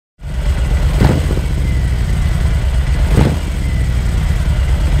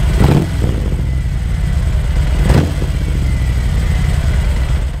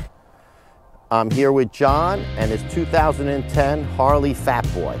I'm here with John and his 2010 Harley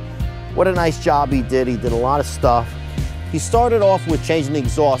FatBoy. What a nice job he did. He did a lot of stuff. He started off with changing the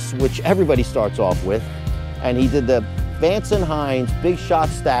exhausts, which everybody starts off with, and he did the Vance & Hines Big Shot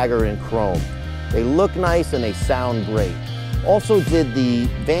Stagger in chrome. They look nice and they sound great. Also did the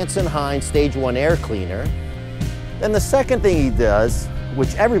Vance & Hines Stage 1 air cleaner. Then the second thing he does,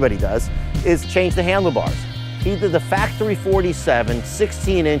 which everybody does, is change the handlebars. He did the Factory 47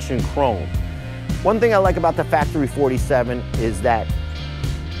 16-inch in chrome. One thing I like about the Factory 47 is that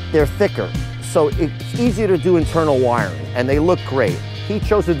they're thicker, so it's easier to do internal wiring, and they look great. He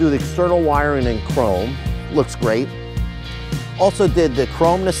chose to do the external wiring in chrome, looks great. Also did the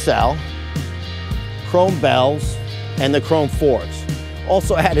chrome nacelle, chrome bells, and the chrome forks.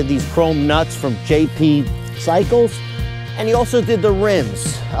 Also added these chrome nuts from JP Cycles, and he also did the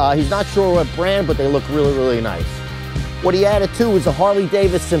rims. He's not sure what brand, but they look really, really nice. What he added too was the Harley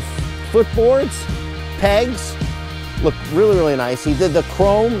Davidson footboards, pegs, look really, really nice. He did the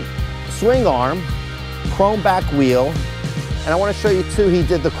chrome swing arm, chrome back wheel, and I want to show you too, he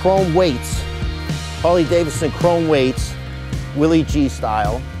did the chrome weights, Harley Davidson chrome weights, Willie G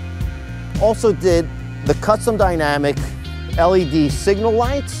style. Also did the custom dynamic LED signal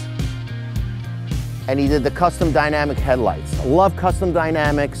lights, and he did the custom dynamic headlights. I love custom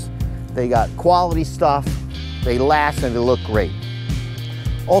dynamics. They got quality stuff, they last, and they look great.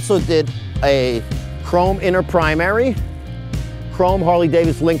 Also did a chrome inner primary, chrome Harley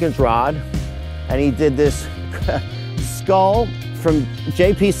Davidson Lincoln's rod, and he did this skull from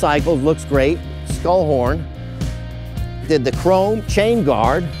JP Cycles, looks great, skull horn. Did the chrome chain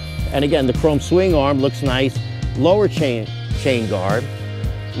guard, and again, the chrome swing arm looks nice, lower chain guard,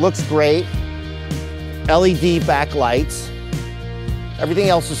 looks great. LED backlights. Everything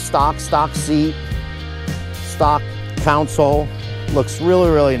else is stock seat, stock console. Looks really,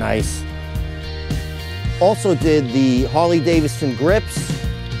 really nice. Also did the Harley Davidson grips,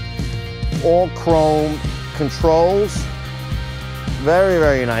 all chrome controls. Very,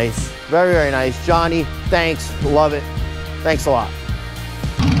 very nice. Very, very nice. Johnny, thanks. Love it. Thanks a lot.